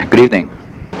Good evening.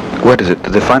 What is it,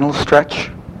 the final stretch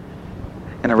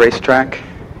in a racetrack?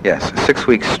 Yes, 6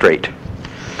 weeks straight.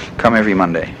 Come every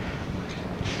Monday.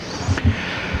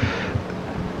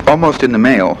 Almost in the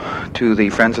mail to the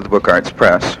Friends of the Book Arts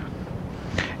Press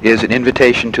is an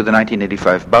invitation to the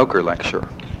 1985 Bowker Lecture,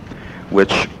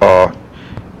 which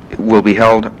will be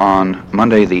held on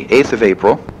Monday the 8th of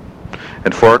April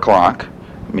at 4 o'clock,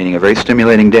 meaning a very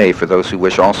stimulating day for those who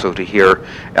wish also to hear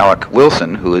Alec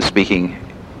Wilson, who is speaking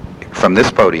from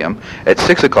this podium, at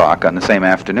 6 o'clock on the same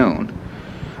afternoon.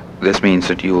 This means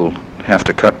that you will have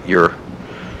to cut your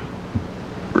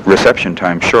reception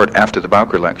time short after the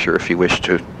Bowker Lecture if you wish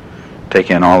to take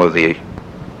in all of the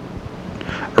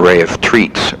array of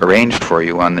treats arranged for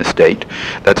you on this date.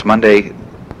 That's Monday,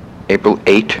 April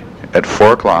 8 at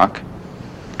 4 o'clock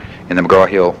in the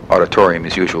McGraw-Hill Auditorium,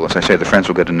 as usual. As I say, the Friends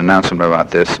will get an announcement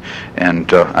about this,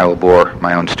 and I will bore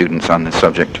my own students on this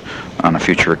subject on a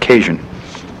future occasion.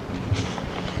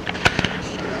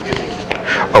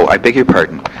 Oh, I beg your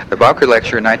pardon. The Bowker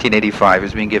Lecture in 1985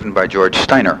 is being given by George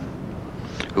Steiner,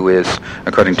 who is,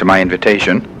 according to my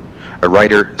invitation, a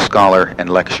writer, scholar, and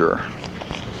lecturer.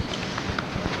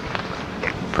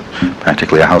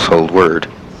 Practically a household word.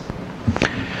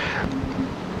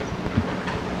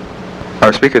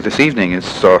 Our speaker this evening is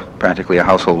practically a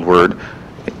household word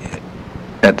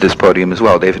at this podium as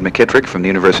well. David McKittrick from the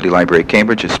University Library,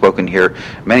 Cambridge, has spoken here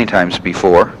many times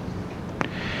before.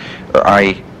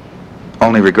 I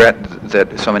only regret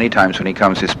that so many times when he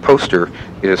comes, his poster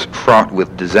is fraught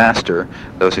with disaster.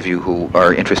 Those of you who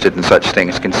are interested in such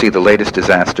things can see the latest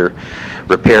disaster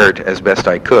repaired as best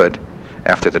I could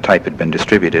after the type had been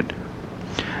distributed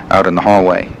out in the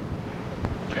hallway.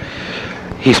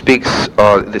 He speaks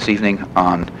this evening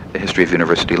on the history of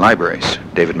university libraries.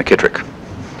 David McKittrick.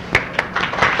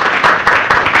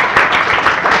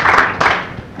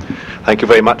 Thank you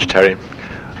very much, Terry.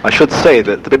 I should say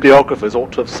that the bibliographers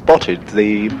ought to have spotted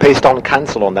the paste-on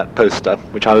cancel on that poster,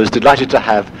 which I was delighted to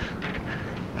have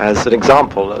as an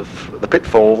example of the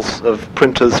pitfalls of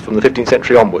printers from the 15th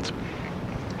century onwards.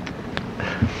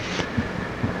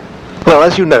 Well,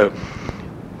 as you know,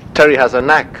 Terry has a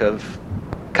knack of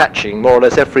catching more or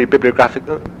less every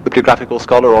bibliographical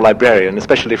scholar or librarian,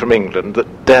 especially from England,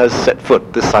 that dares set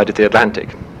foot this side of the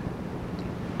Atlantic.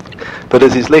 But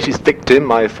as his latest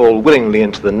victim, I fall willingly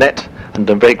into the net, and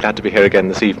I'm very glad to be here again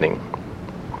this evening.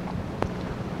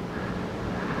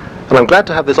 And I'm glad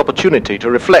to have this opportunity to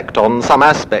reflect on some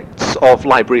aspects of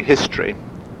library history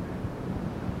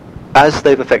as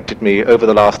they've affected me over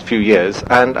the last few years,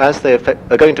 and as they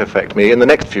are going to affect me in the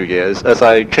next few years as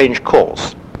I change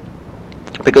course.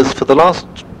 Because for the last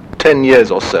 10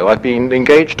 years or so, I've been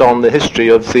engaged on the history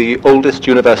of the oldest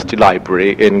university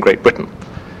library in Great Britain,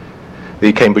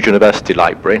 the Cambridge University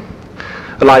Library,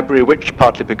 a library which,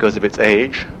 partly because of its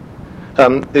age,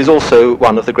 is also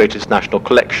one of the greatest national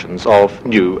collections of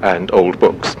new and old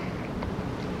books.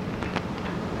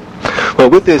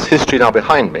 Well, with this history now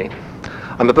behind me,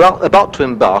 I'm about to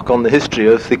embark on the history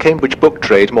of the Cambridge book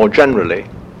trade more generally,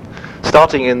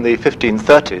 starting in the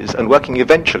 1530s and working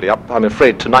eventually up, I'm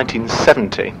afraid, to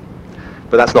 1970,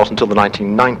 but that's not until the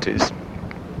 1990s.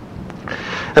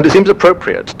 And it seems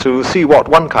appropriate to see what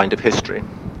one kind of history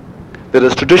that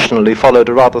has traditionally followed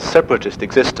a rather separatist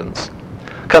existence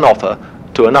can offer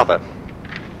to another.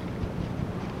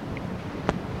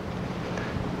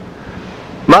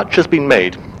 Much has been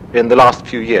made in the last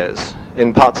few years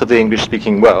in parts of the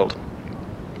English-speaking world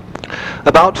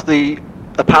about the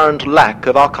apparent lack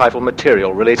of archival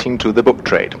material relating to the book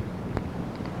trade.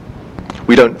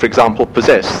 We don't, for example,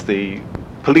 possess the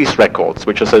police records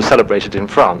which are so celebrated in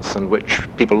France and which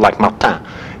people like Martin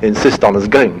insist on us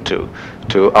going to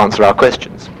answer our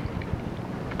questions.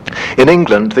 In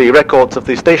England, the records of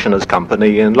the Stationers'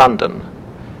 Company in London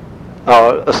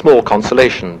are a small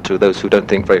consolation to those who don't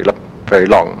think very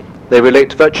long. They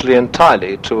relate virtually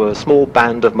entirely to a small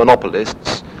band of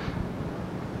monopolists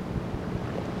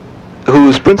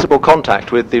whose principal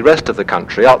contact with the rest of the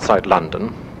country outside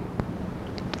London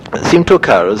seem to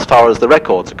occur, as far as the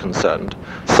records are concerned,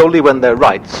 solely when their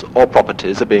rights or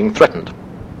properties are being threatened.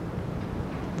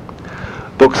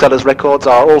 Booksellers' records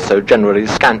are also generally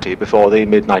scanty before the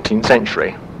mid-19th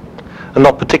century, and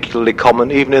not particularly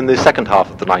common even in the second half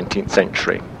of the 19th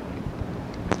century.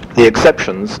 The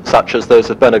exceptions, such as those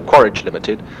of Bernard Quaritch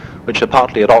Limited, which are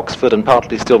partly at Oxford and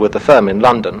partly still with the firm in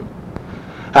London,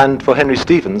 and for Henry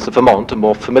Stevens of Vermont, a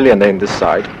more familiar name this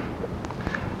side,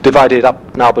 divided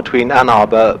up now between Ann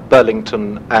Arbor,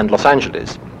 Burlington, and Los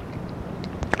Angeles,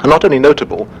 are not only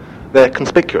notable, they're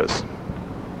conspicuous.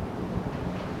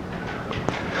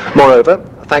 Moreover,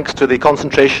 thanks to the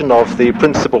concentration of the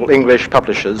principal English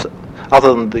publishers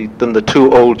other than the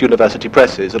two old university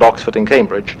presses at Oxford and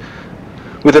Cambridge,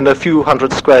 within a few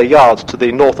hundred square yards to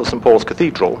the north of St. Paul's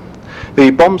Cathedral,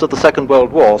 the bombs of the Second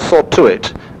World War saw to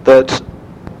it that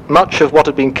much of what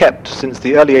had been kept since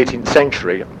the early 18th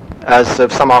century as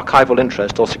of some archival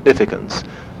interest or significance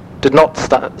did not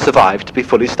survive to be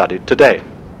fully studied today.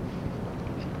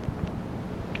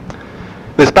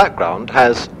 This background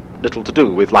has little to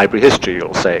do with library history,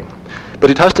 you'll say, but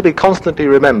it has to be constantly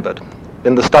remembered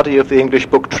in the study of the English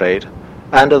book trade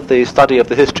and of the study of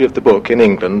the history of the book in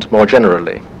England more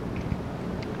generally.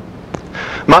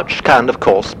 Much can, of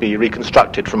course, be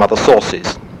reconstructed from other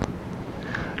sources.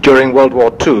 During World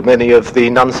War II, many of the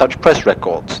Nonsuch Press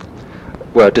records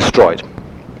were destroyed.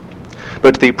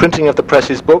 But the printing of the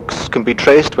press's books can be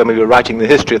traced when we were writing the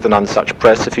history of the Nonsuch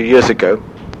Press a few years ago,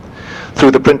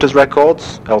 through the printer's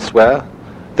records elsewhere,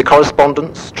 the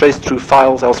correspondence traced through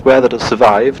files elsewhere that have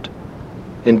survived,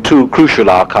 in two crucial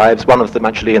archives, one of them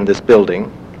actually in this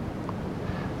building.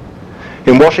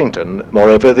 In Washington,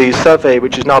 moreover, the survey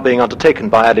which is now being undertaken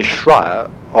by Alice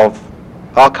Schreier of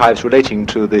archives relating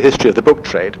to the history of the book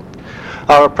trade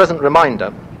are a present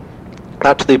reminder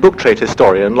that the book trade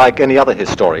historian, like any other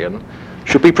historian,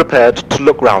 should be prepared to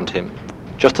look round him,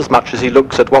 just as much as he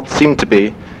looks at what seemed to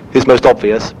be his most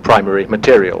obvious primary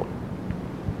material.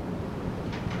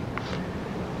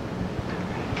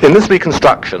 In this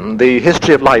reconstruction, the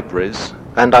history of libraries,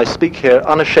 and I speak here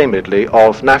unashamedly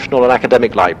of national and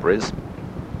academic libraries,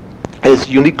 is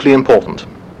uniquely important.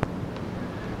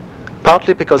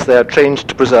 Partly because they are trained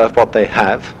to preserve what they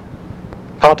have,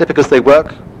 partly because they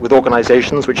work with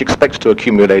organizations which expect to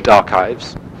accumulate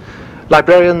archives,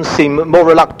 librarians seem more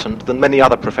reluctant than many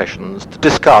other professions to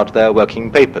discard their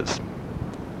working papers.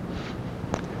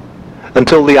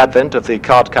 Until the advent of the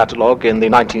card catalogue in the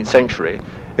 19th century,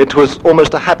 it was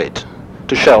almost a habit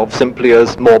to shelve simply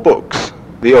as more books,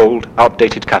 the old,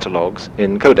 outdated catalogues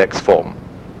in codex form.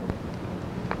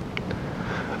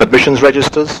 Admissions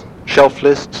registers, shelf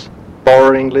lists,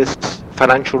 borrowing lists,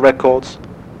 financial records,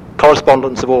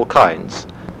 correspondence of all kinds,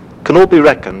 can all be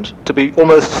reckoned to be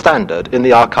almost standard in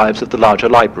the archives of the larger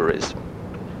libraries.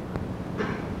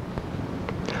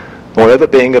 Moreover,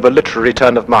 being of a literary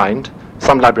turn of mind,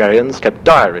 some librarians kept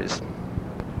diaries.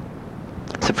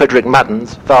 Sir Frederick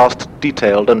Madden's vast,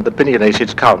 detailed and opinionated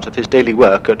account of his daily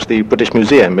work at the British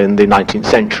Museum in the 19th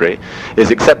century is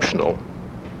exceptional.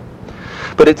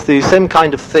 But it's the same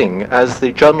kind of thing as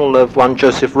the journal of one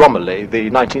Joseph Romilly, the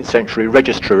 19th century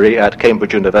registrary at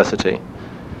Cambridge University,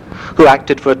 who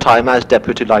acted for a time as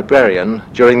deputy librarian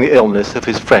during the illness of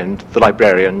his friend, the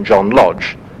librarian John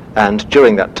Lodge, and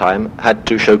during that time had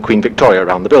to show Queen Victoria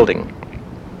around the building.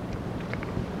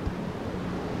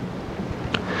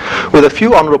 With a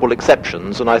few honourable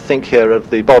exceptions, and I think here of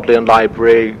the Bodleian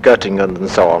Library, Göttingen and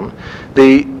so on,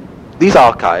 these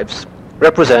archives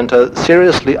represent a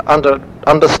seriously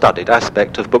understudied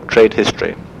aspect of book trade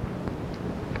history.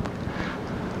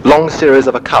 Long series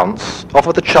of accounts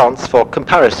offer the chance for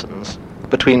comparisons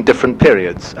between different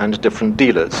periods and different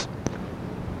dealers,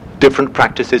 different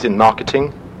practices in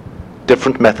marketing,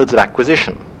 different methods of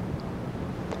acquisition,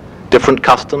 different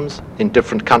customs in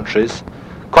different countries,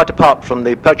 quite apart from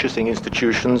the purchasing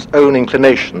institution's own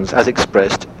inclinations as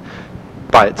expressed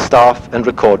by its staff and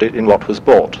recorded in what was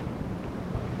bought.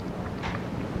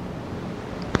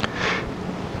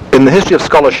 In the history of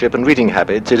scholarship and reading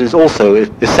habits, it is also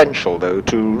essential, though,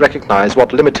 to recognize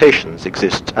what limitations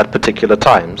exist at particular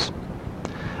times,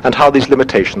 and how these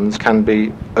limitations can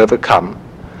be overcome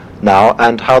now,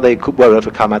 and how they were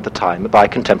overcome at the time by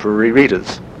contemporary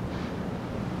readers.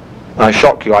 I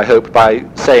shock you, I hope, by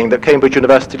saying that Cambridge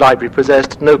University Library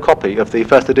possessed no copy of the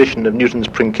first edition of Newton's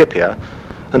Principia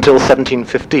until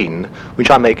 1715,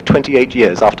 which I make 28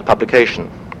 years after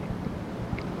publication.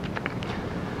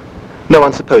 No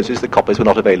one supposes that copies were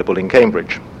not available in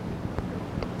Cambridge.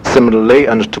 Similarly,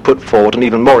 and to put forward an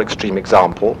even more extreme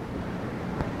example,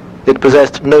 it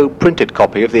possessed no printed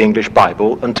copy of the English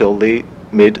Bible until the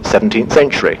mid-17th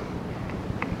century.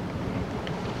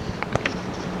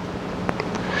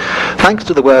 Thanks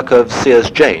to the work of Sears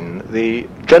Jane, the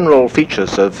general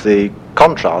features of the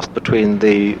contrast between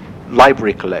the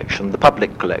library collection, the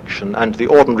public collection, and the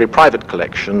ordinary private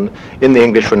collection in the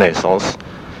English Renaissance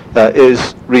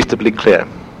is reasonably clear.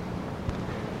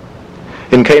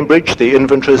 In Cambridge, the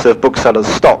inventories of booksellers'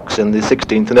 stocks in the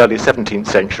 16th and early 17th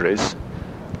centuries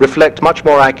reflect much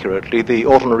more accurately the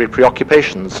ordinary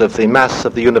preoccupations of the mass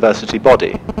of the university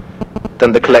body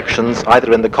than the collections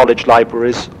either in the college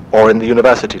libraries or in the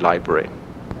university library.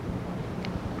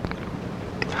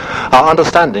 Our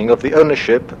understanding of the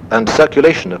ownership and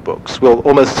circulation of books will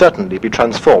almost certainly be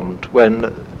transformed when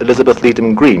Elizabeth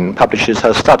Leedham Green publishes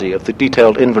her study of the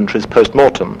detailed inventories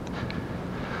post-mortem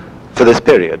for this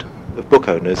period of book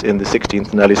owners in the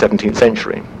 16th and early 17th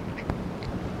century.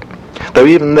 Though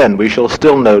even then we shall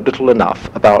still know little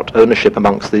enough about ownership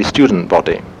amongst the student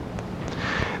body.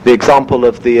 The example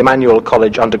of the Emmanuel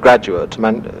College undergraduate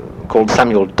called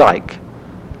Samuel Dyke,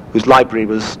 whose library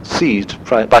was seized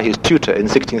by his tutor in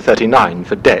 1639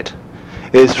 for debt,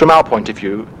 is, from our point of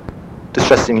view,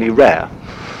 distressingly rare.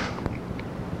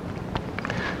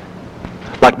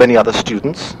 Like many other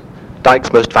students,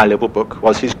 Dyke's most valuable book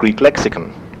was his Greek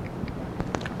lexicon.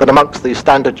 But amongst the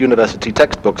standard university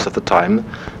textbooks of the time,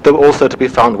 there were also to be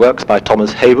found works by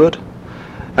Thomas Hayward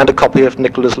and a copy of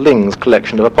Nicholas Ling's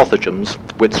collection of apothegms,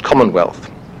 Wit's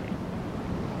Commonwealth.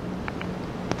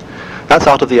 That's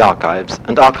out of the archives,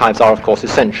 and archives are of course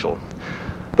essential,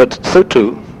 but so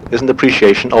too is an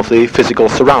appreciation of the physical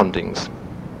surroundings.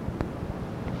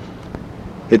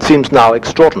 It seems now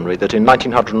extraordinary that in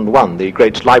 1901 the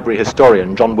great library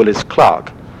historian John Willis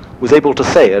Clark was able to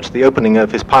say at the opening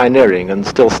of his pioneering and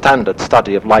still standard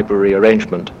study of library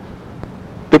arrangement,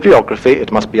 "Bibliography,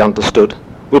 it must be understood,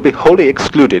 will be wholly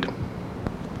excluded.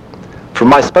 From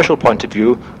my special point of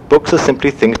view, books are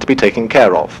simply things to be taken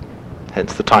care of,"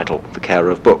 hence the title, The Care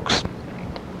of Books.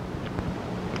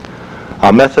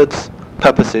 Our methods,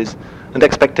 purposes, and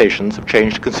expectations have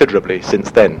changed considerably since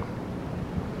then.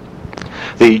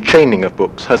 The chaining of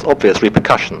books has obvious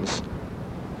repercussions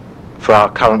for our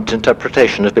current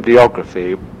interpretation of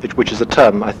bibliography, which is a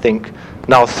term, I think,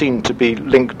 now seen to be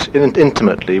linked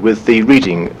intimately with the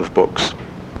reading of books.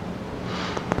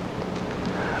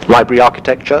 Library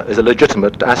architecture is a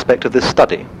legitimate aspect of this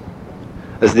study.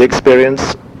 As the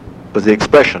experience was the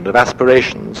expression of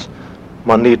aspirations,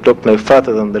 one need look no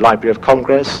further than the Library of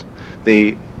Congress,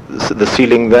 the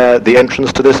ceiling there, the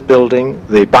entrance to this building,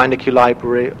 the Beinecke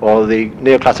Library, or the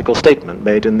neoclassical statement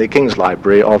made in the King's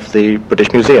Library of the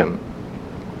British Museum.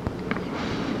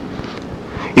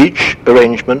 Each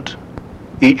arrangement,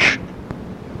 each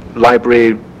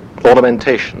library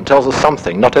ornamentation tells us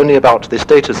something, not only about the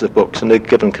status of books in a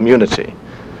given community,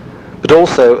 but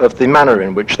also of the manner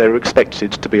in which they were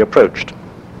expected to be approached.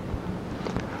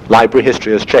 Library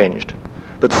history has changed,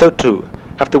 but so too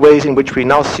have the ways in which we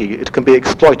now see it can be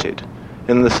exploited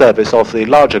in the service of the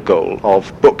larger goal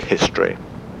of book history.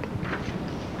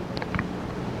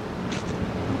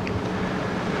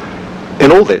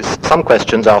 In all this, some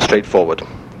questions are straightforward,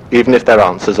 even if their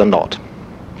answers are not.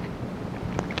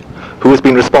 Who has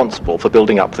been responsible for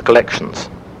building up the collections?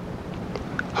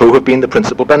 Who have been the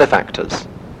principal benefactors?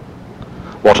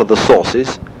 What are the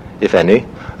sources, if any,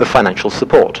 of financial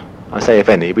support? I say if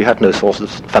any, we had no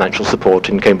sources of financial support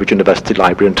in Cambridge University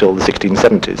Library until the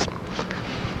 1670s.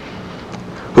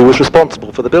 Who was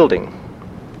responsible for the building?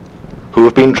 Who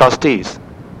have been trustees?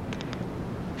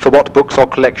 For what books or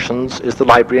collections is the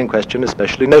library in question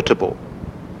especially notable?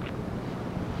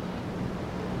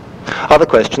 Other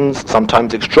questions,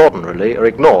 sometimes extraordinarily, are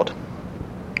ignored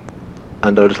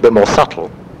and are a little bit more subtle.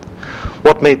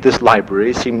 What made this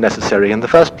library seem necessary in the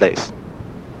first place?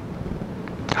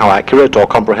 How accurate or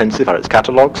comprehensive are its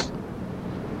catalogues?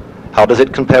 How does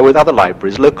it compare with other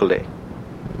libraries locally?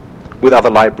 With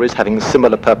other libraries having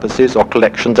similar purposes or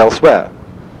collections elsewhere?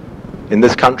 In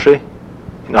this country?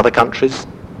 In other countries?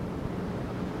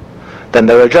 Then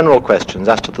there are general questions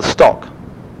as to the stock.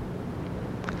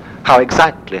 How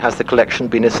exactly has the collection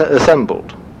been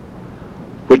assembled?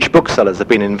 Which booksellers have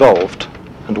been involved,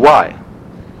 and why?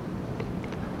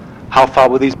 How far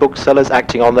were these booksellers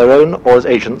acting on their own or as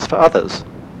agents for others?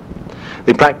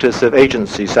 The practice of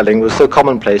agency selling was so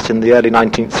commonplace in the early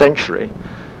 19th century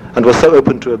and was so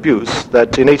open to abuse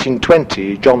that in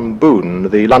 1820 John Boone,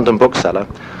 the London bookseller,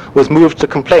 was moved to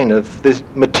complain of this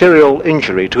material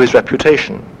injury to his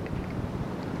reputation.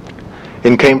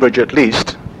 In Cambridge at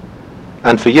least,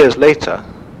 and for years later,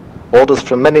 orders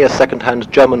from many a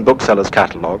second-hand German bookseller's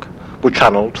catalogue were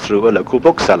channeled through a local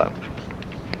bookseller.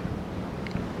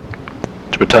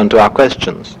 To return to our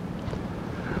questions,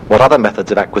 what other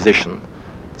methods of acquisition,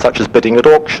 such as bidding at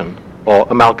auction or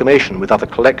amalgamation with other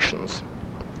collections,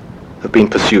 have been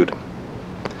pursued?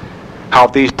 How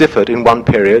have these differed in one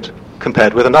period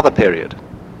compared with another period?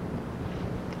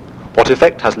 What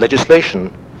effect has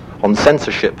legislation on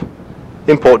censorship,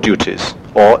 import duties,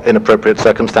 or, in appropriate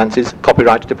circumstances,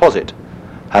 copyright deposit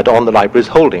had on the library's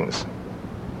holdings?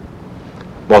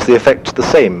 Was the effect the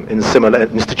same in similar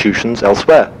institutions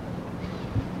elsewhere?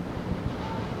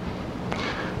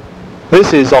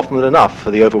 This is often enough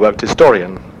for the overworked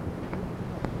historian,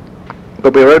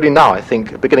 but we are only now, I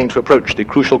think, beginning to approach the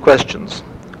crucial questions.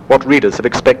 what readers have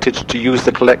expected to use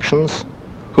the collections,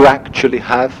 who actually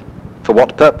have, for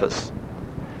what purpose,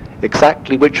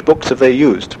 exactly which books have they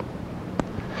used,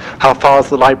 how far has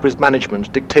the library's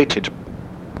management dictated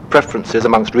preferences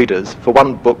amongst readers for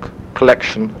one book,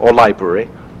 collection or library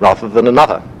rather than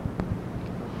another.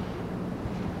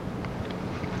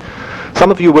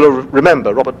 Some of you will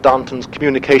remember Robert Darnton's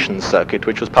communications circuit,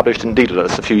 which was published in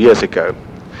Daedalus a few years ago.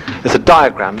 It's a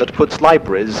diagram that puts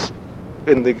libraries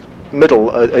in the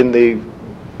middle,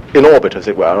 in orbit, as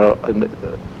it were, in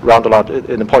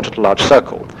a point at a large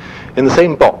circle, in the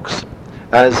same box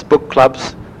as book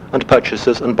clubs and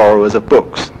purchasers and borrowers of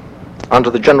books, under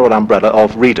the general umbrella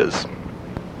of readers.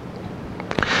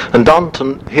 And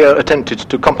Darnton here attempted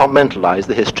to compartmentalize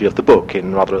the history of the book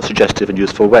in rather a suggestive and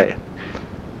useful way.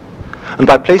 And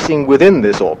by placing within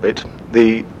this orbit,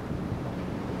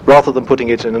 rather than putting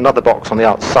it in another box on the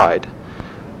outside,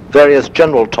 various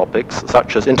general topics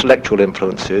such as intellectual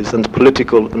influences and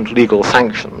political and legal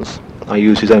sanctions, I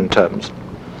use his own terms,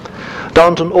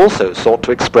 Darnton also sought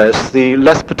to express the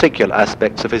less particular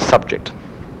aspects of his subject,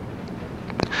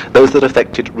 those that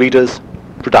affected readers,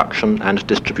 production and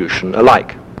distribution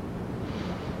alike.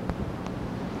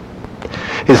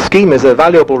 His scheme is a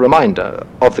valuable reminder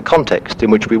of the context in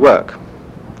which we work,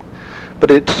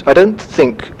 but it, I don't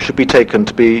think, should be taken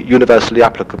to be universally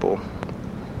applicable,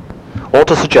 or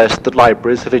to suggest that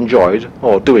libraries have enjoyed,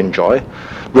 or do enjoy,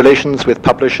 relations with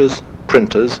publishers,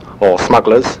 printers, or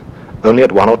smugglers only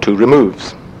at one or two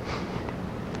removes.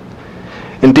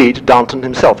 Indeed, Darnton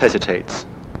himself hesitates,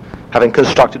 having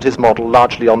constructed his model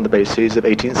largely on the basis of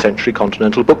 18th century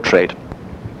continental book trade.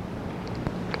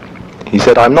 He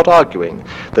said, "I'm not arguing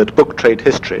that book trade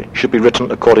history should be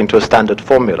written according to a standard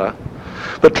formula,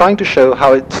 but trying to show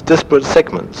how its disparate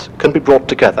segments can be brought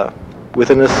together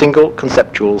within a single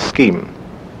conceptual scheme.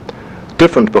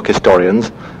 Different book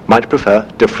historians might prefer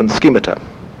different schemata.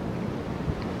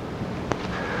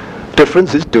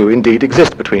 Differences do indeed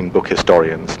exist between book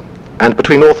historians and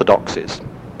between orthodoxies,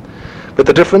 but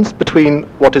the difference between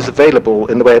what is available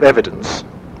in the way of evidence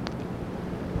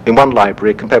in one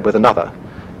library compared with another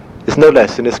is no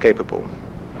less inescapable.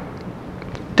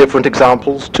 Different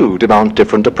examples, too, demand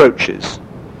different approaches.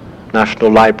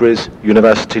 National libraries,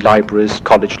 university libraries,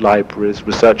 college libraries,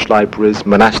 research libraries,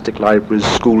 monastic libraries,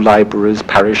 school libraries,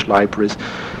 parish libraries,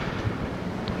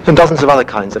 and dozens of other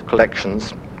kinds of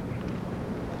collections,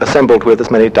 assembled with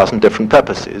as many dozen different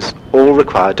purposes, all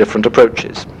require different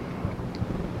approaches,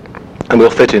 and will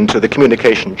fit into the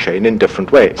communication chain in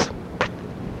different ways.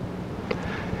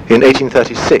 In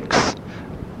 1836,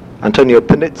 Antonio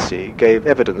Panizzi gave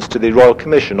evidence to the Royal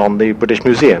Commission on the British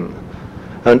Museum,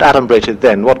 and adumbrated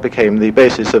then what became the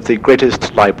basis of the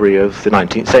greatest library of the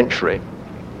 19th century.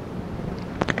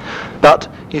 But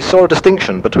he saw a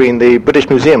distinction between the British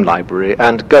Museum Library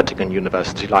and Göttingen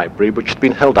University Library, which had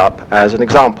been held up as an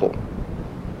example.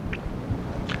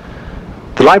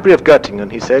 The Library of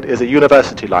Göttingen, he said, is a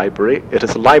university library. It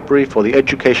is a library for the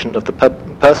education of the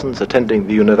persons attending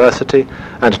the university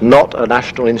and not a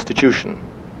national institution,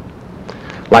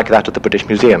 like that of the British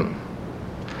Museum.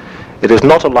 It is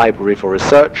not a library for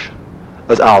research,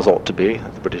 as ours ought to be,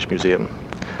 at the British Museum,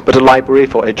 but a library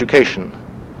for education.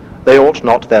 They ought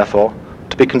not, therefore,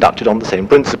 to be conducted on the same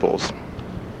principles.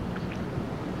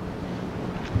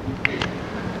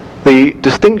 The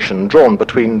distinction drawn by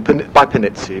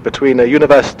Panizzi between a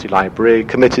university library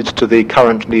committed to the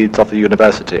current needs of the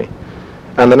university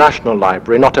and the National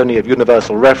Library, not only of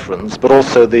universal reference, but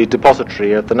also the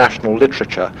depository of the national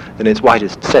literature in its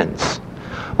widest sense,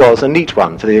 was a neat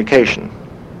one for the occasion,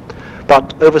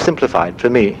 but oversimplified for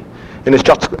me in its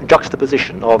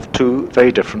juxtaposition of two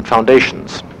very different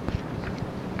foundations.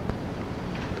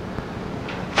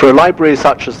 For a library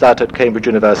such as that at Cambridge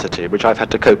University, which I've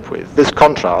had to cope with, this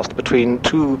contrast between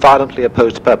two violently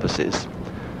opposed purposes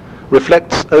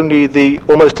reflects only the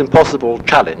almost impossible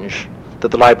challenge that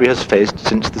the library has faced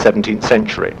since the 17th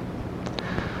century.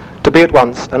 To be at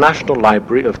once a national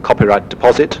library of copyright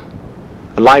deposit,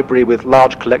 a library with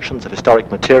large collections of historic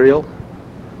material,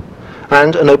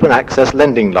 and an open access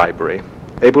lending library,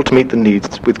 able to meet the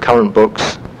needs with current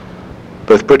books,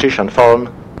 both British and foreign,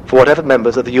 for whatever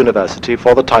members of the university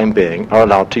for the time being are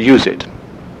allowed to use it.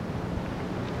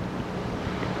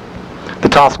 The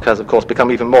task has, of course,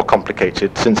 become even more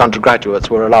complicated since undergraduates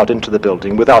were allowed into the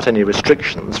building without any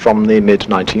restrictions from the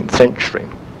mid-19th century.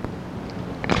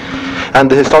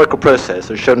 And the historical process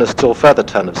has shown a still further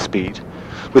turn of speed,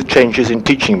 with changes in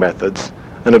teaching methods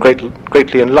and a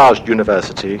greatly enlarged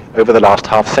university over the last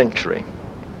half-century.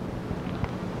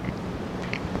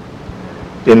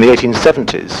 In the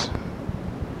 1870s,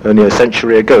 only a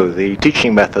century ago, the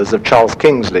teaching methods of Charles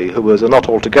Kingsley, who was a not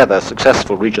altogether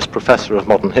successful Regius Professor of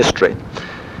Modern History,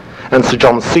 and Sir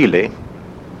John Seeley,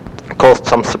 caused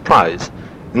some surprise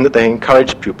in that they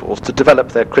encouraged pupils to develop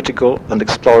their critical and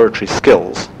exploratory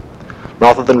skills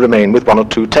rather than remain with one or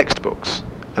two textbooks,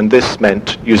 and this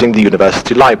meant using the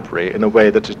university library in a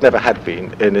way that it never had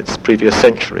been in its previous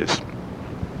centuries.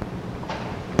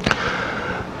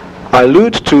 I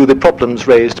allude to the problems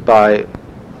raised by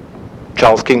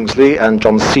Charles Kingsley and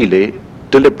John Seeley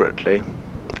deliberately,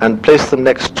 and place them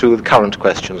next to the current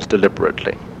questions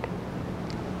deliberately.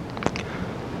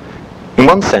 In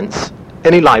one sense,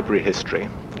 any library history,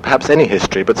 perhaps any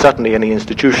history, but certainly any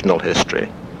institutional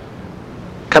history,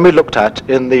 can be looked at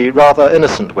in the rather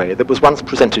innocent way that was once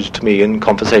presented to me in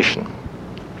conversation.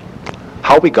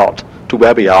 How we got to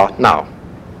where we are now.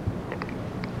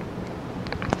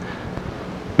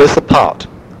 This apart,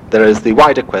 there is the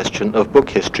wider question of book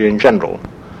history in general,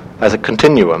 as a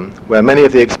continuum where many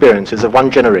of the experiences of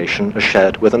one generation are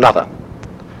shared with another.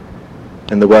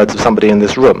 In the words of somebody in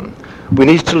this room, we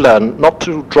need to learn not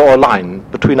to draw a line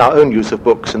between our own use of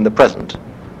books in the present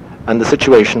and the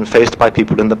situation faced by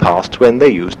people in the past when they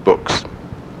used books.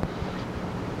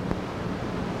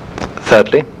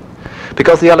 Thirdly,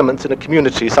 because the elements in a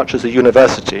community such as a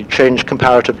university change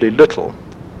comparatively little,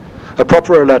 a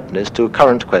proper alertness to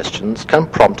current questions can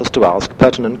prompt us to ask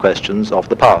pertinent questions of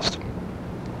the past.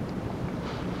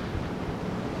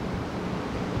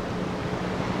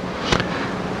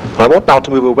 I want now to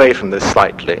move away from this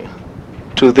slightly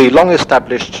to the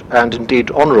long-established and indeed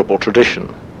honourable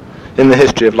tradition in the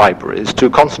history of libraries to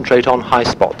concentrate on high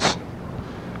spots,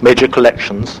 major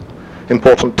collections,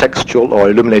 important textual or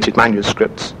illuminated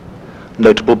manuscripts,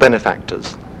 notable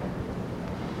benefactors.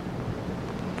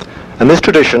 And this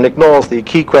tradition ignores the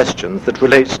key questions that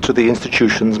relate to the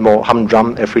institution's more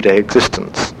humdrum everyday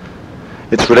existence,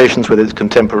 its relations with its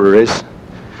contemporaries,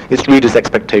 its readers'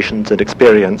 expectations and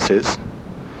experiences,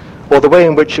 or the way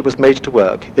in which it was made to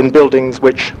work in buildings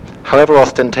which, however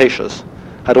ostentatious,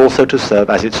 had also to serve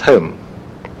as its home.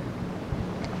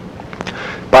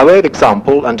 By way of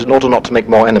example, and in order not to make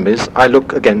more enemies, I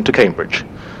look again to Cambridge,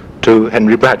 to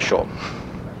Henry Bradshaw,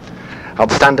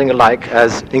 outstanding alike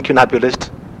as incunabulist,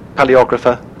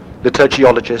 paleographer,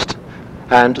 liturgiologist,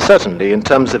 and certainly, in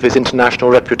terms of his international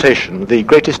reputation, the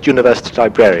greatest university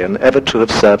librarian ever to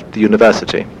have served the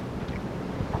university.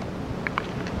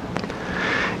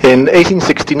 In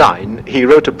 1869, he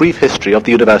wrote a brief history of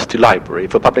the university library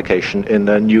for publication in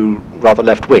a new, rather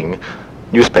left-wing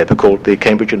newspaper called the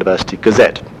Cambridge University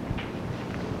Gazette.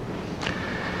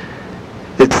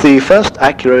 It's the first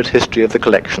accurate history of the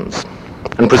collections,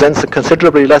 and presents a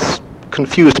considerably less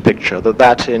confused picture than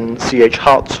that in C.H.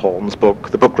 Hartshorne's book,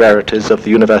 The Book Rarities of the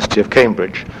University of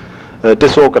Cambridge, a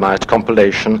disorganized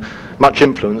compilation much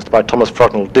influenced by Thomas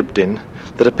Frognall Dibdin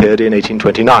that appeared in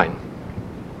 1829.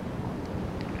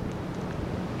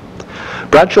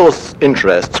 Bradshaw's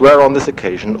interests were on this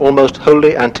occasion almost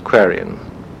wholly antiquarian.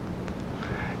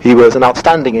 He was an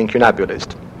outstanding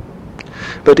incunabulist,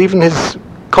 but even his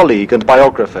colleague and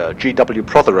biographer, G.W.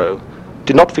 Prothero,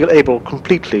 did not feel able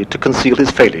completely to conceal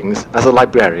his failings as a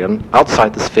librarian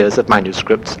outside the spheres of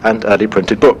manuscripts and early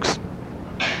printed books.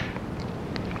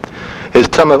 His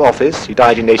term of office, he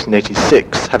died in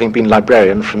 1886, having been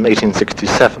librarian from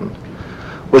 1867,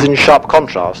 was in sharp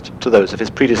contrast to those of his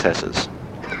predecessors,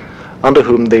 under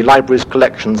whom the library's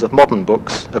collections of modern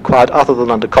books, acquired other than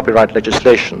under copyright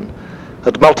legislation,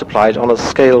 had multiplied on a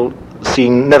scale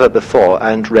seen never before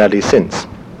and rarely since.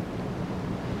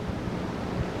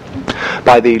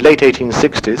 By the late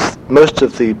 1860s, most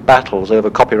of the battles over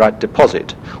copyright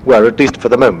deposit were, at least for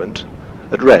the moment,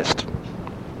 at rest.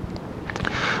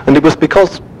 And it was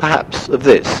because, perhaps, of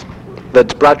this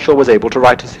that Bradshaw was able to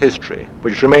write his history,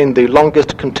 which remained the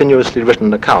longest continuously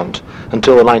written account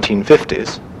until the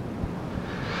 1950s,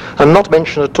 and not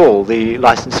mention at all the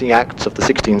licensing acts of the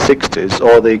 1660s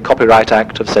or the Copyright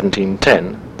Act of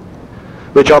 1710,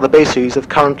 which are the bases of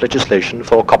current legislation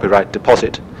for copyright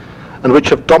deposit, and which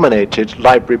have dominated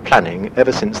library planning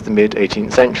ever since the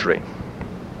mid-18th century.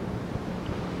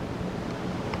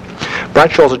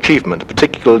 Bradshaw's achievement,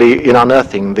 particularly in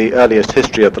unearthing the earliest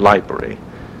history of the library,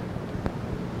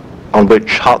 on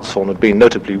which Hartshorne had been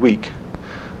notably weak,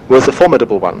 was a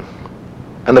formidable one,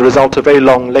 and the result of very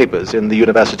long labours in the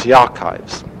university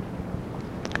archives.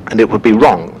 And it would be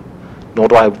wrong, nor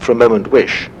do I for a moment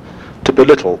wish, to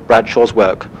belittle Bradshaw's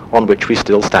work on which we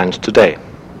still stand today.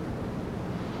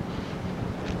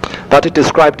 But it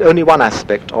described only one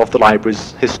aspect of the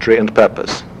library's history and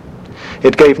purpose.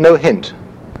 It gave no hint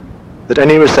that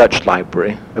any research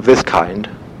library of this kind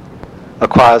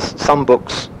acquires some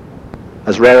books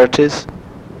as rarities,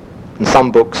 and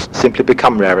some books simply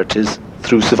become rarities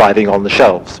through surviving on the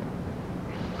shelves.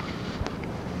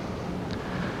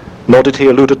 Nor did he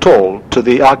allude at all to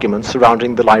the arguments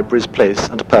surrounding the library's place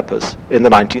and purpose in the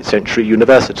 19th century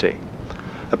university,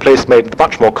 a place made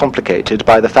much more complicated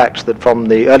by the fact that from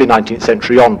the early 19th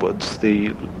century onwards,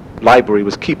 the library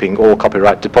was keeping all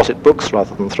copyright deposit books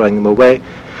rather than throwing them away,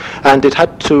 and it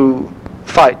had to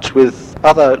fight with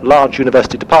other large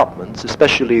university departments,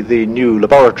 especially the new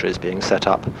laboratories being set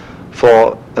up,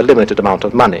 for a limited amount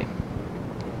of money.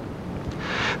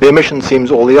 The omission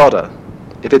seems all the odder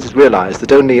if it is realized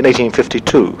that only in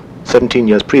 1852, 17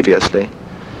 years previously,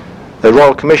 the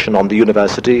Royal Commission on the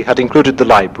University had included the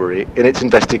library in its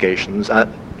investigations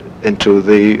into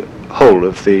the whole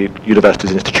of the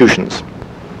university's institutions.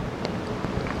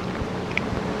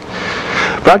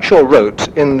 Bradshaw wrote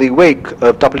in the wake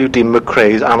of W.D.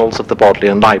 Macrae's Annals of the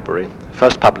Bodleian Library,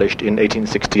 first published in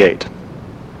 1868.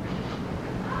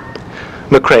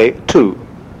 Macrae, too,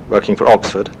 working for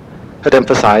Oxford, had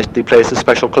emphasized the place of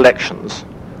special collections,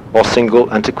 or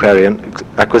single antiquarian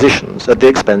acquisitions, at the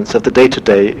expense of the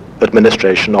day-to-day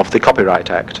administration of the Copyright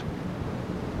Act.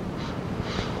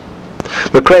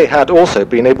 Macrae had also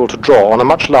been able to draw on a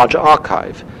much larger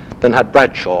archive than had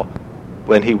Bradshaw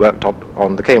when he worked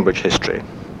on the Cambridge history,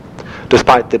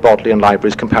 despite the Bodleian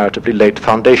Library's comparatively late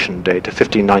foundation date of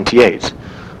 1598,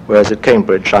 whereas at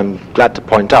Cambridge, I'm glad to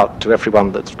point out to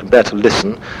everyone that's there to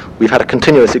listen, we've had a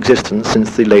continuous existence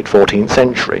since the late 14th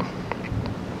century.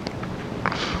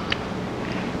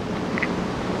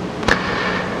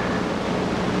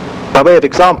 By way of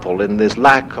example, in this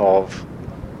lack of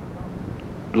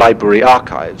library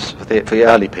archives for the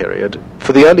early period,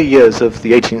 for the early years of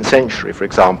the 18th century, for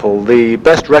example, the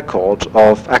best record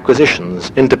of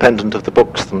acquisitions independent of the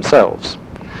books themselves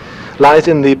lies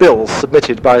in the bills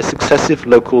submitted by successive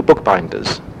local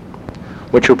bookbinders,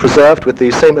 which were preserved with the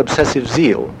same obsessive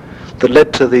zeal that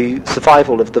led to the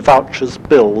survival of the vouchers,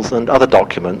 bills, and other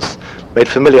documents made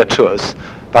familiar to us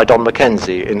by Don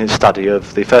Mackenzie in his study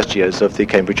of the first years of the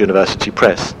Cambridge University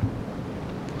Press.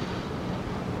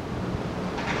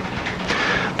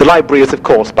 The library is, of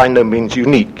course, by no means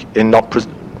unique in not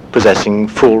possessing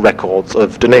full records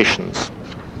of donations.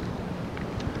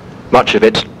 Much of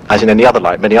it, as in many other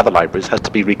libraries, has to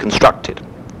be reconstructed.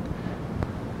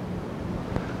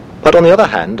 But on the other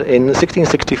hand, in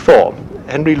 1664,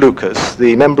 Henry Lucas,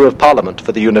 the Member of Parliament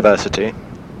for the university,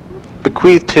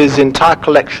 bequeathed his entire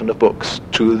collection of books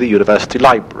to the university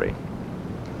library.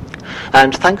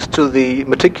 And thanks to the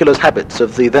meticulous habits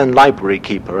of the then library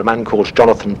keeper, a man called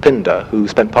Jonathan Pinder, who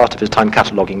spent part of his time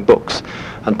cataloguing books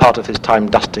and part of his time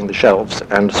dusting the shelves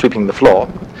and sweeping the floor,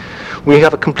 we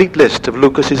have a complete list of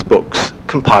Lucas's books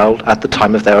compiled at the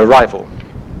time of their arrival.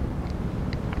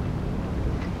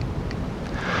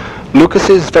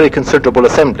 Lucas's very considerable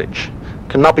assemblage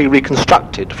can now be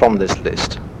reconstructed from this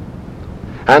list,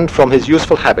 and from his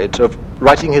useful habit of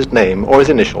writing his name or his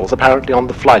initials apparently on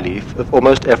the flyleaf of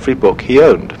almost every book he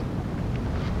owned.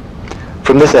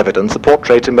 From this evidence, a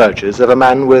portrait emerges of a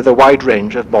man with a wide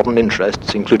range of modern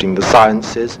interests, including the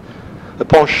sciences, a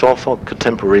penchant for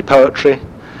contemporary poetry,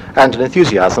 and an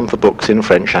enthusiasm for books in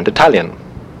French and Italian.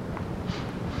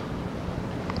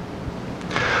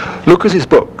 Lucas's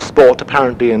books, bought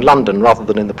apparently in London rather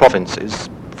than in the provinces,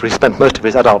 for he spent most of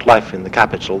his adult life in the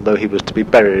capital, though he was to be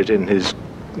buried in his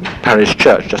parish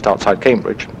church just outside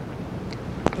Cambridge,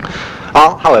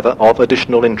 are, however, of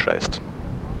additional interest.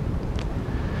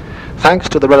 Thanks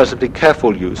to the relatively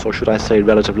careful use, or should I say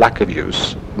relative lack of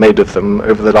use, made of them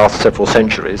over the last several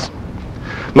centuries,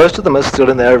 most of them are still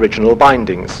in their original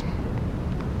bindings.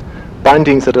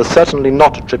 Bindings that are certainly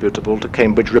not attributable to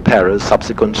Cambridge repairers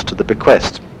subsequent to the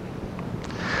bequest,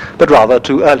 but rather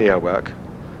to earlier work,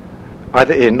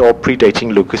 either in or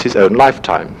predating Lucas's own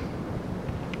lifetime.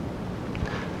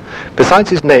 Besides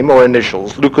his name or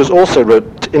initials, Lucas also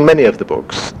wrote in many of the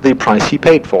books the price he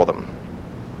paid for them.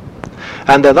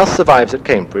 And there thus survives at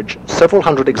Cambridge several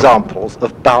hundred examples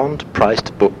of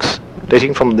bound-priced books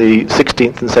dating from the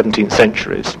 16th and 17th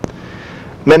centuries,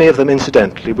 many of them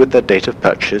incidentally with their date of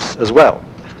purchase as well.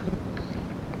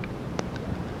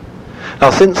 Now,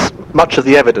 since much of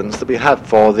the evidence that we have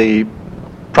for the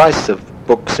price of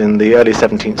books in the early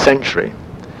 17th century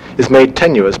is made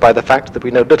tenuous by the fact that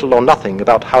we know little or nothing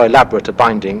about how elaborate a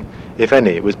binding, if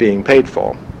any, was being paid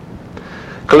for,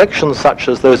 collections such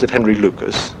as those of Henry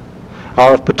Lucas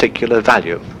are of particular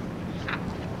value.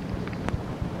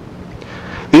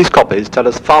 These copies tell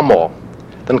us far more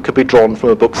than could be drawn from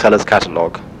a bookseller's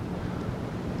catalogue,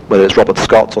 whether it's Robert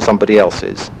Scott's or somebody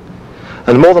else's,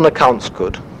 and more than accounts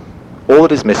could. All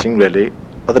that is missing, really,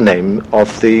 is the name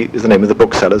of the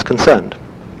booksellers concerned.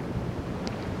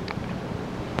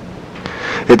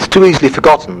 It's too easily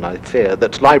forgotten, I fear,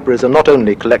 that libraries are not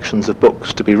only collections of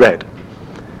books to be read,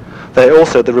 they are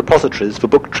also the repositories for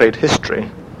book trade history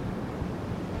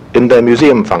in their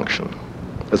museum function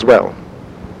as well.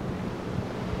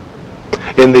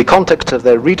 In the context of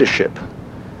their readership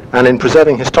and in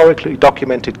preserving historically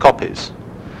documented copies,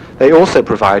 they also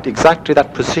provide exactly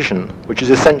that precision which is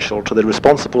essential to the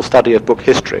responsible study of book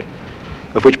history,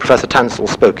 of which Professor Tansel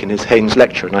spoke in his Haynes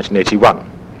lecture in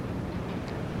 1981.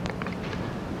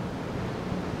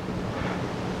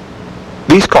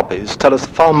 These copies tell us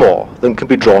far more than can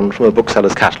be drawn from a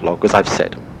bookseller's catalogue, as I've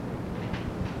said.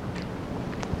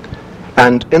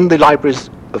 And in the libraries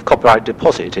of copyright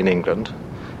deposit in England,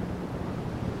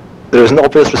 there is an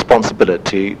obvious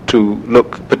responsibility to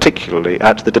look particularly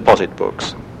at the deposit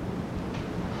books.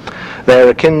 They are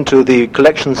akin to the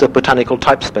collections of botanical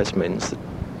type specimens,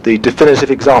 the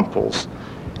definitive examples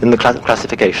in the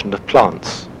classification of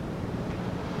plants.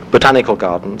 Botanical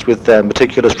gardens, with their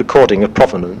meticulous recording of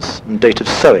provenance and date of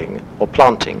sowing or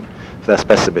planting of their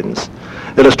specimens,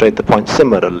 illustrate the point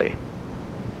similarly.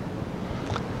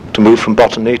 To move from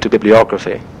botany to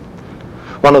bibliography,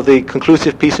 one of the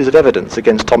conclusive pieces of evidence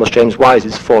against Thomas James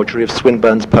Wise's forgery of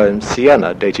Swinburne's poem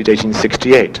Siena, dated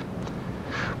 1868,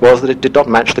 was that it did not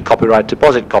match the copyright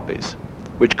deposit copies,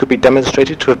 which could be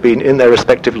demonstrated to have been in their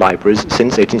respective libraries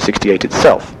since 1868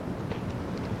 itself.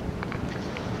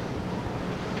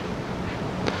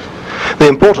 The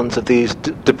importance of these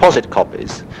deposit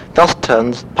copies thus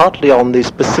turns partly on the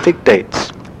specific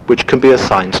dates which can be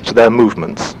assigned to their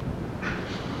movements.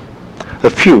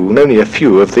 A few, and only a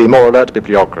few, of the more alert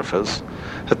bibliographers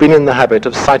have been in the habit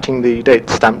of citing the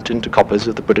dates stamped into copies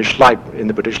of the British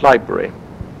Library,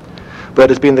 where it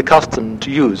has been the custom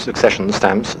to use accession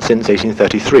stamps since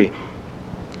 1833.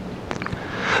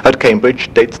 At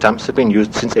Cambridge, date stamps have been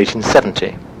used since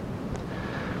 1870.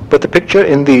 But the picture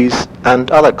in these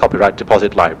and other copyright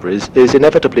deposit libraries is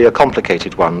inevitably a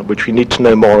complicated one which we need to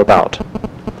know more about,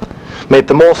 made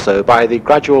the more so by the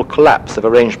gradual collapse of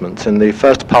arrangements in the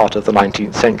first part of the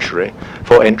 19th century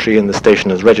for entry in the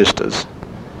stationers' registers,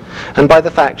 and by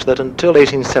the fact that until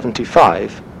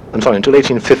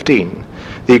 1815,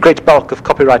 the great bulk of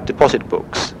copyright deposit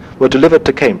books were delivered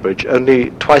to Cambridge only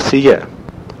twice a year,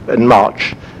 in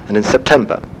March and in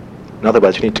September. In other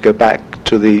words, you need to go back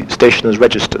to the stationers'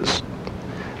 registers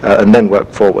and then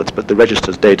work forwards, but the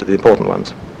registers date are the important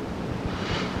ones.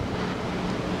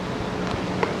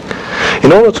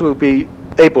 In order to be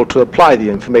able to apply the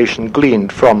information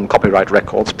gleaned from copyright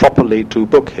records properly to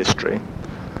book history,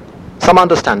 some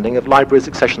understanding of libraries'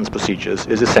 accessions procedures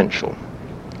is essential.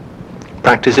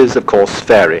 Practices, of course,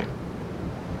 vary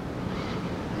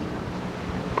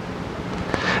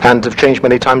and have changed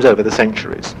many times over the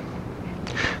centuries.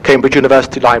 Cambridge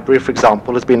University Library, for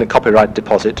example, has been a copyright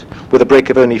deposit with a break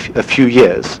of only a few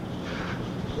years,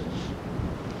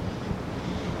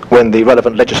 when the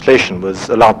relevant legislation was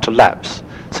allowed to lapse,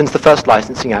 since the first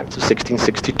Licensing Act of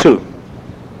 1662.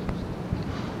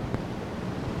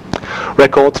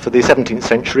 Records for the 17th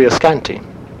century are scanty,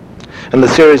 and the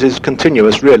series is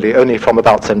continuous really only from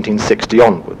about 1760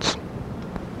 onwards.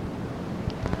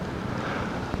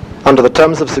 Under the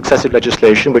terms of successive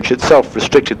legislation, which itself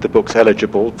restricted the books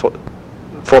eligible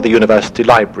for the university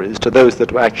libraries to those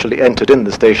that were actually entered in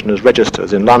the stationers'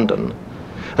 registers in London,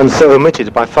 and so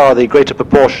omitted by far the greater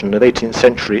proportion of 18th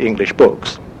century English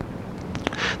books,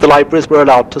 the libraries were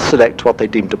allowed to select what they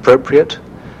deemed appropriate,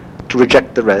 to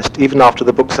reject the rest, even after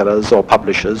the booksellers or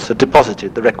publishers had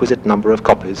deposited the requisite number of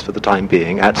copies for the time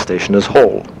being at Stationers'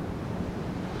 Hall.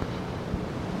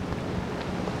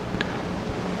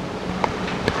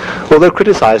 Although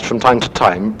criticised from time to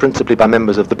time, principally by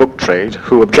members of the book trade,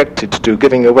 who objected to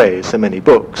giving away so many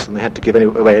books, and they had to give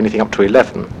away anything up to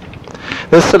 11,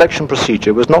 this selection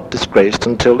procedure was not disgraced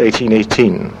until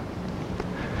 1818.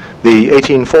 The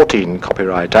 1814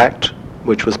 Copyright Act,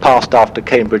 which was passed after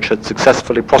Cambridge had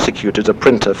successfully prosecuted a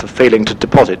printer for failing to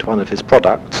deposit one of his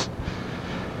products,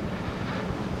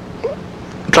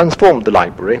 transformed the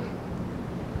library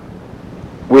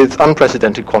with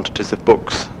unprecedented quantities of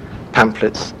books,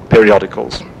 pamphlets,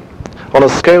 periodicals, on a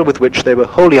scale with which they were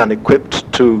wholly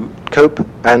unequipped to cope,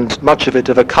 and much of it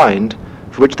of a kind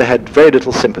for which they had very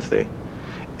little sympathy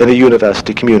in the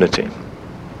university community.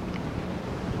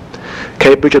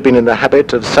 Cambridge had been in the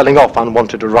habit of selling off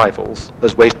unwanted arrivals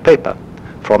as waste paper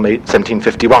from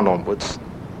 1751 onwards,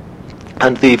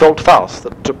 and the volte-face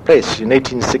that took place in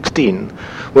 1816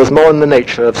 was more in the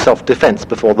nature of self-defense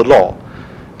before the law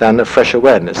than a fresh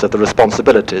awareness of the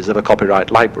responsibilities of a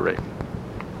copyright library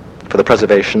for the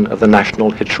preservation of the national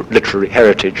literary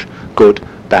heritage, good,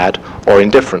 bad, or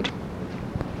indifferent.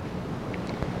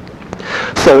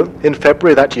 So, in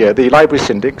February that year, the library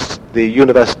syndics, the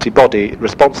university body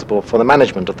responsible for the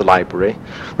management of the library,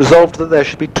 resolved that there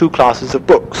should be two classes of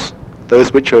books: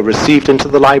 those which were received into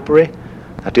the library,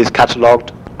 that is,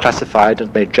 catalogued, classified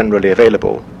and made generally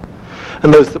available,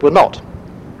 and those that were not.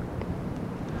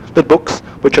 The books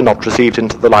which are not received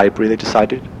into the library, they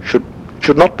decided, should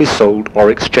not be sold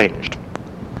or exchanged.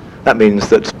 That means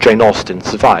that Jane Austen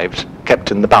survived,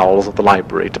 kept in the bowels of the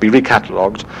library to be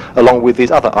recatalogued, along with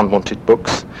these other unwanted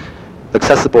books,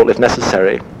 accessible if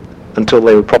necessary, until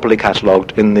they were properly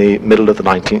catalogued in the middle of the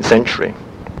 19th century.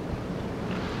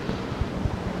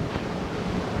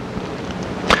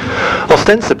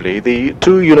 Ostensibly, the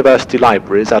two university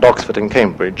libraries at Oxford and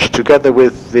Cambridge, together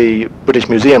with the British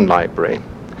Museum Library,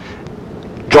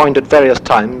 joined at various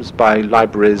times by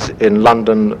libraries in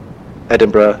London,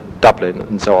 Edinburgh, Dublin,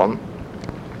 and so on,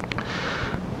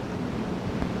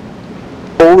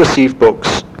 all received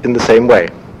books in the same way.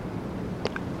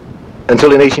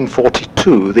 Until in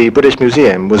 1842, the British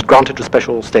Museum was granted a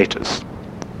special status.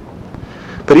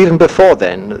 But even before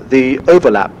then, the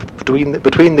overlap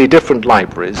between the different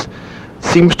libraries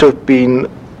seems to have been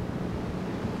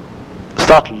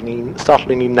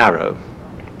startlingly narrow.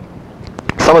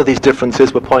 Some of these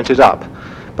differences were pointed up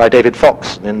by David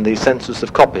Fox in the Census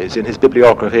of Copies in his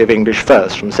Bibliography of English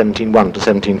Verse from 1701 to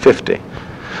 1750,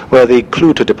 where the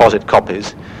clue to deposit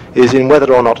copies is in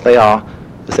whether or not they are,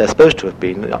 as they're supposed to have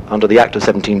been under the Act of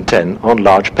 1710, on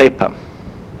large paper.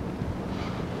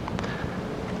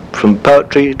 From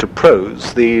poetry to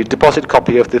prose, the deposit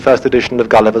copy of the first edition of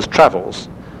Gulliver's Travels,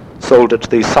 sold at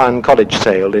the Scion College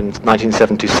sale in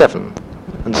 1977,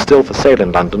 and still for sale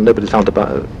in London, nobody's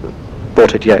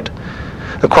bought it yet,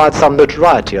 acquired some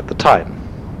notoriety at the time,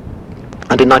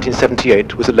 and in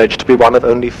 1978 was alleged to be one of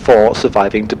only 4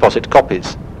 surviving deposit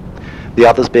copies, the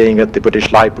others being at the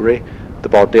British Library, the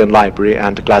Bodleian Library,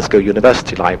 and Glasgow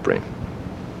University Library.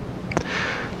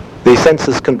 The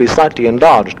census can be slightly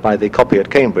enlarged by the copy at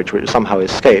Cambridge, which somehow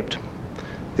escaped,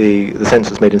 the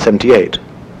census made in 78.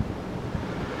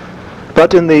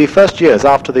 But in the first years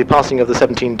after the passing of the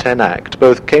 1710 Act,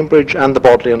 both Cambridge and the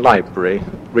Bodleian Library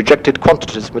rejected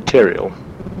quantities of material,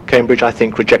 Cambridge, I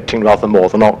think, rejecting rather more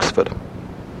than Oxford.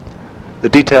 The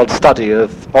detailed study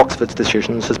of Oxford's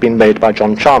decisions has been made by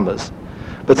John Chalmers,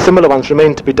 but similar ones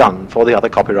remain to be done for the other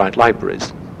copyright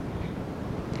libraries.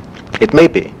 It may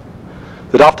be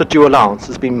that after due allowance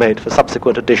has been made for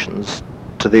subsequent additions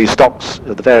to the stocks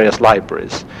of the various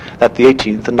libraries, that the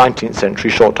 18th and 19th century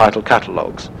short title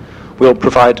catalogues will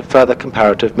provide further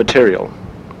comparative material.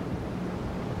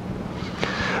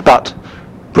 But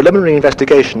preliminary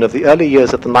investigation of the early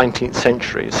years of the 19th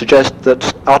century suggests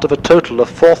that out of a total of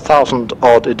 4,000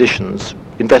 odd editions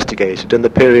investigated in the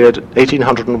period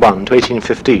 1801 to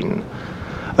 1815,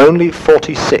 only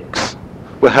 46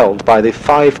 were held by the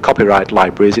 5 copyright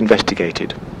libraries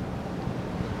investigated.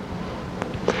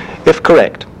 If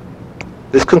correct,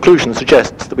 this conclusion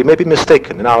suggests that we may be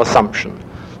mistaken in our assumption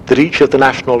that each of the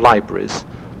national libraries,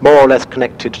 more or less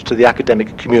connected to the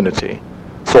academic community,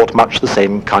 sought much the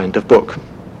same kind of book.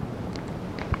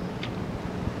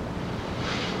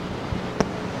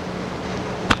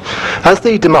 As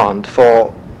the demand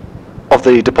of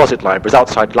the deposit libraries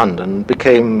outside London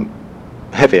became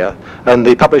heavier and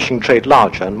the publishing trade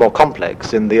larger and more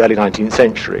complex in the early 19th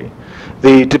century,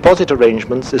 the deposit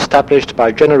arrangements established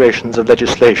by generations of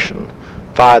legislation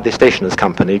via the Stationers'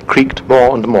 Company creaked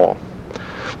more and more,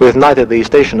 with neither the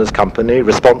Stationers' Company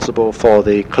responsible for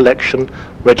the collection,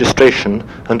 registration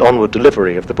and onward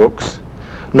delivery of the books,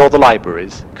 nor the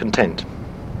libraries content.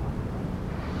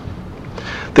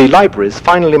 The libraries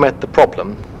finally met the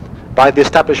problem by the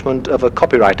establishment of a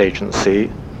copyright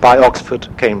agency by Oxford,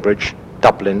 Cambridge,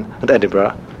 Dublin and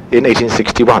Edinburgh in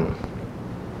 1861.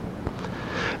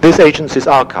 This agency's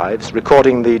archives,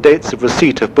 recording the dates of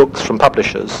receipt of books from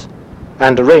publishers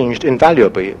and arranged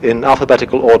invaluably in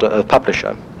alphabetical order of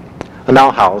publisher, are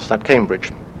now housed at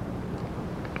Cambridge.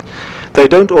 They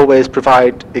don't always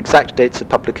provide exact dates of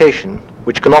publication,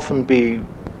 which can often be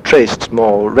traced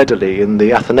more readily in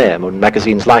the Athenaeum and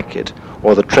magazines like it,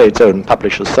 or the trade's own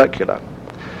publisher's circular.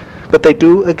 But they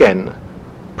do, again,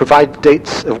 provide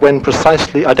dates of when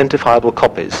precisely identifiable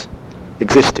copies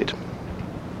existed.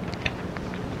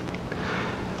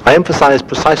 I emphasize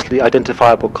precisely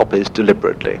identifiable copies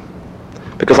deliberately,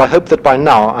 because I hope that by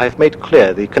now I have made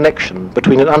clear the connection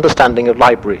between an understanding of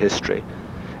library history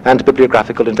and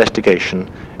bibliographical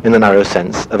investigation in the narrow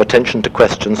sense of attention to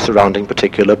questions surrounding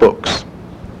particular books.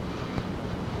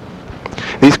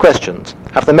 These questions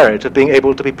have the merit of being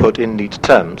able to be put in neat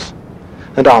terms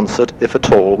and answered, if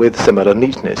at all, with similar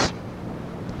neatness.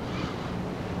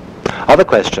 Other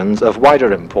questions of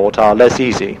wider import are less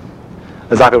easy,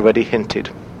 as I've already hinted.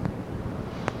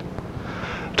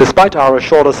 Despite our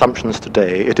assured assumptions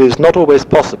today, it is not always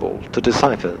possible to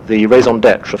decipher the raison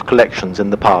d'etre of collections in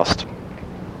the past.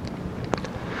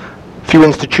 Few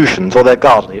institutions or their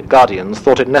guardians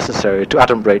thought it necessary to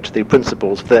adumbrate the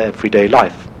principles of their everyday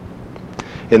life.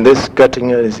 In this,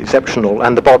 Göttingen is exceptional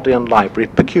and the Bodleian Library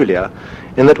peculiar,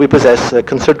 in that we possess a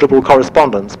considerable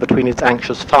correspondence between its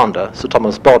anxious founder, Sir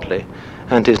Thomas Bodley,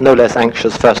 and his no less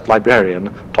anxious first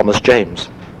librarian, Thomas James.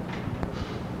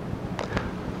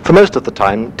 For most of the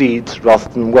time, deeds rather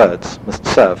than words must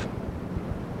serve.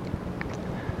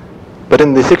 But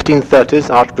in the 1630s,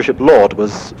 Archbishop Laud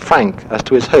was frank as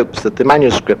to his hopes that the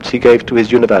manuscripts he gave to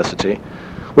his university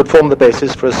would form the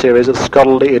basis for a series of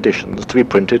scholarly editions to be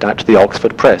printed at the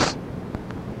Oxford Press.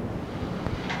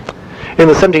 In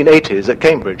the 1780s, at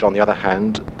Cambridge, on the other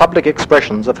hand, public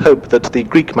expressions of hope that the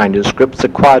Greek manuscripts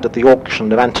acquired at the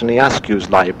auction of Anthony Askew's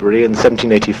library in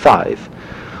 1785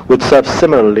 would serve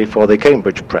similarly for the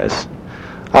Cambridge Press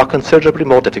are considerably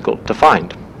more difficult to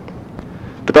find.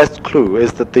 The best clue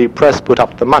is that the press put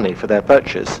up the money for their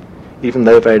purchase, even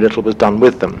though very little was done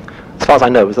with them. As far as I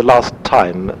know, it was the last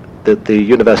time that the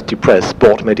university press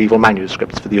bought medieval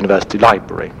manuscripts for the university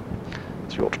library.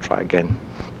 So you ought to try again.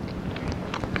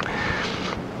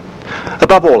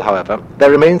 Above all, however,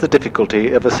 there remains the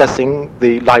difficulty of assessing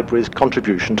the library's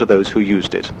contribution to those who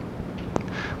used it,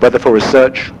 whether for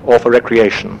research or for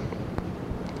recreation.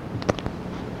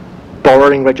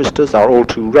 Borrowing registers are all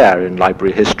too rare in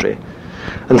library history,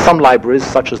 and some libraries,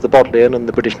 such as the Bodleian and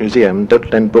the British Museum, don't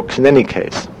lend books in any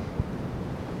case.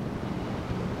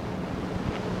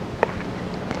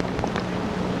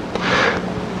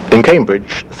 In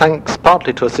Cambridge, thanks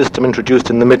partly to a system introduced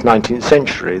in the mid-19th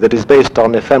century that is based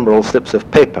on ephemeral slips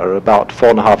of paper about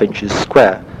 4.5 inches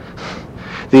square,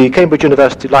 the Cambridge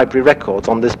University Library records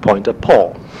on this point are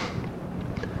poor.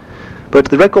 But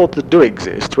the records that do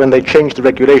exist, when they changed the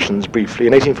regulations briefly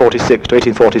in 1846 to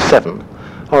 1847,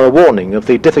 are a warning of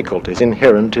the difficulties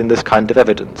inherent in this kind of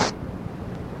evidence.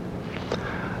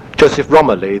 Joseph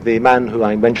Romilly, the man who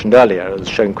I mentioned earlier as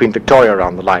showing Queen Victoria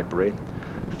around the library,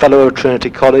 Fellow of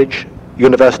Trinity College,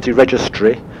 University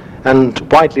Registry, and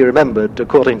widely remembered,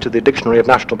 according to the Dictionary of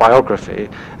National Biography,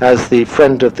 as the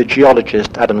friend of the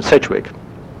geologist Adam Sedgwick,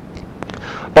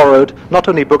 borrowed not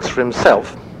only books for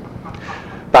himself,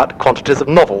 but quantities of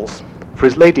novels for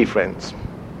his lady friends,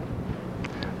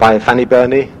 by Fanny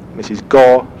Burney, Mrs.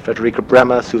 Gore, Frederica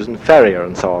Bremer, Susan Ferrier,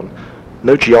 and so on.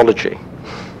 No geology.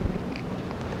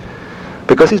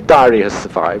 Because his diary has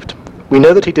survived, we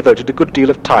know that he devoted a good deal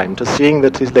of time to seeing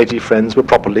that his lady friends were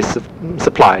properly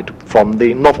supplied from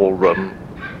the novel room,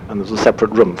 and there's a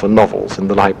separate room for novels in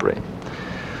the library.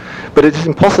 But it is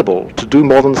impossible to do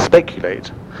more than speculate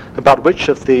about which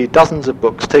of the dozens of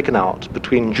books taken out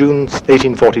between June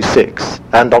 1846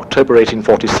 and October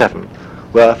 1847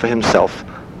 were for himself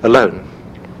alone.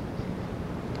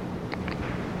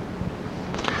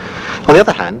 On the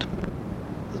other hand,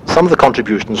 some of the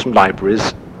contributions from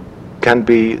libraries can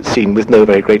be seen with no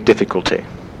very great difficulty,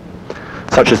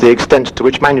 such as the extent to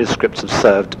which manuscripts have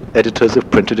served editors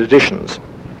of printed editions,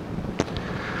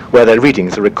 where their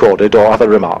readings are recorded or other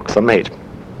remarks are made.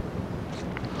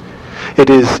 It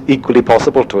is equally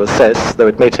possible to assess, though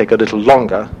it may take a little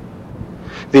longer,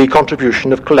 the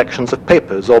contribution of collections of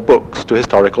papers or books to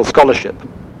historical scholarship.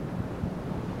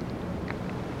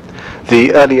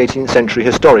 The early 18th century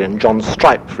historian John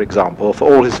Strype, for example,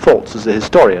 for all his faults as a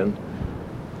historian,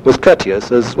 was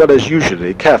courteous as well as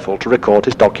usually careful to record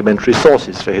his documentary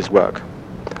sources for his work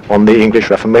on the English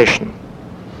Reformation.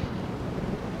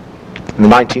 In the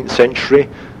 19th century,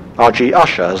 R.G.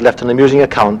 Usher has left an amusing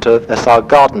account of S.R.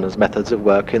 Gardiner's methods of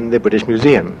work in the British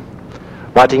Museum,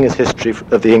 writing his history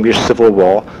of the English Civil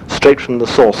War straight from the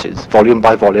sources, volume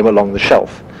by volume along the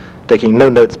shelf, taking no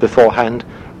notes beforehand,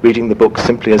 reading the books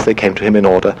simply as they came to him in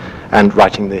order, and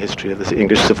writing the history of the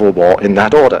English Civil War in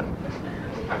that order.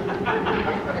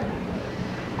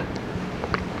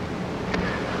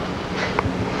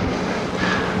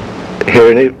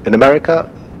 Here in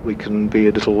America, we can be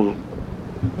a little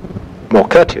more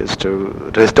courteous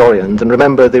to historians and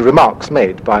remember the remarks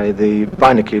made by the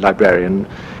Beinecke librarian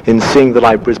in seeing the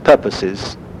library's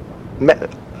purposes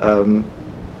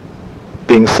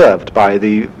being served by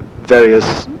the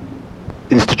various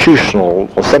institutional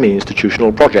or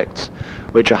semi-institutional projects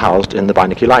which are housed in the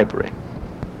Beinecke Library.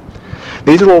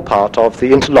 These are all part of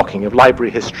the interlocking of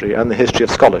library history and the history of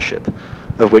scholarship,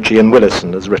 of which Ian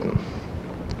Willison has written.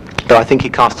 Though I think he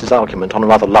cast his argument on a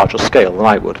rather larger scale than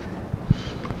I would.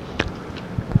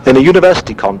 In a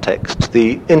university context,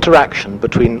 the interaction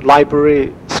between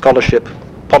library, scholarship,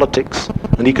 politics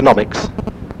and economics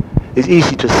is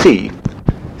easy to see,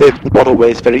 if not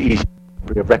always very easy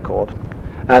of record,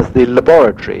 as the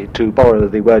laboratory, to borrow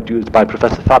the word used by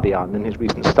Professor Fabian in his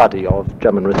recent study of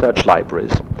German research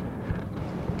libraries,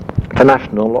 for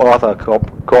national or other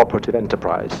cooperative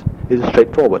enterprise, is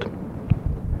straightforward.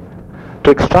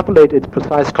 To extrapolate its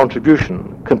precise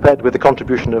contribution compared with the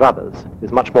contribution of others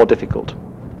is much more difficult.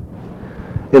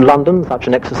 In London, such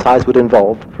an exercise would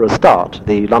involve, for a start,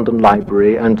 the London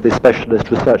Library and the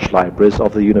specialist research libraries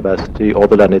of the university or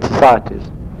the learned societies.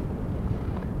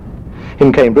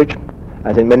 In Cambridge,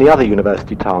 as in many other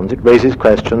university towns, it raises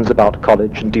questions about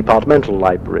college and departmental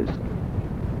libraries.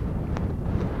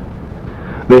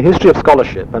 The history of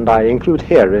scholarship, and I include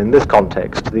here in this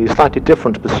context the slightly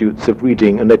different pursuits of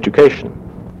reading and education,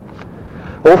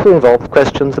 also involves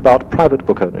questions about private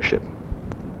book ownership,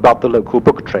 about the local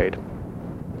book trade,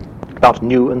 about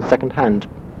new and second-hand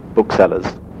booksellers,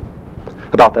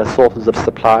 about their sources of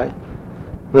supply,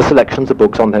 and the selections of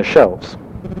books on their shelves.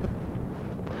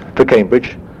 For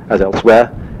Cambridge, as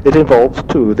elsewhere, it involves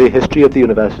too the history of the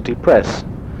university press,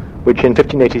 which in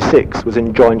 1586 was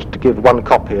enjoined to give one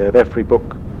copy of every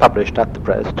book published at the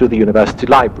press to the university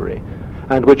library,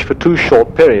 and which for 2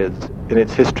 short periods in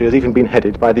its history has even been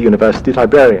headed by the university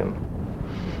librarian.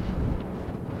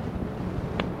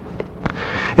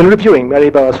 In reviewing Mary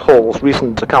Burrs Hall's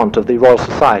recent account of the Royal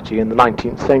Society in the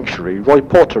 19th century, Roy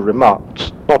Porter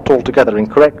remarked, not altogether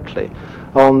incorrectly,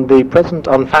 on the present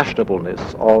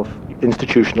unfashionableness of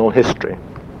institutional history.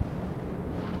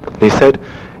 He said,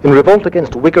 "In revolt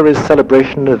against Whiggery's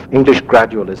celebration of English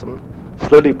gradualism,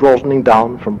 slowly broadening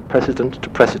down from precedent to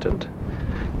precedent,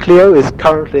 Clio is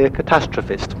currently a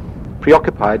catastrophist,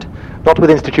 preoccupied not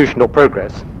with institutional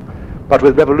progress, but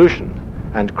with revolution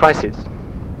and crisis."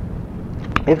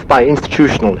 If by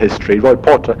institutional history Roy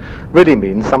Porter really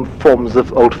means some forms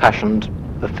of old-fashioned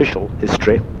official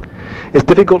history, it's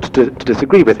difficult to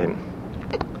disagree with him.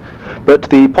 But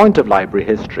the point of library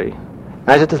history,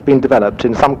 as it has been developed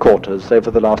in some quarters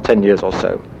over the last 10 years or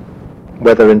so,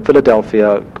 whether in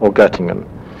Philadelphia or Göttingen,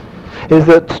 is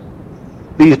that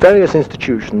these various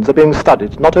institutions are being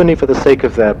studied not only for the sake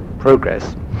of their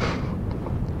progress,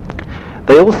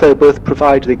 they also both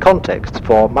provide the context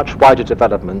for much wider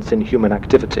developments in human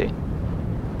activity,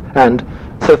 and,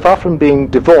 so far from being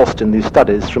divorced in these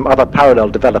studies from other parallel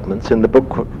developments in the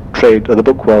book trade or the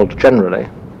book world generally,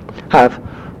 have,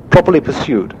 properly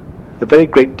pursued, a very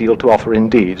great deal to offer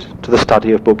indeed to the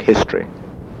study of book history.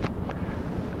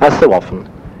 As so often,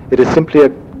 it is simply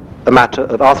a matter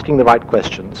of asking the right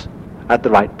questions at the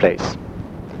right place.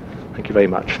 Thank you very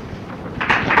much.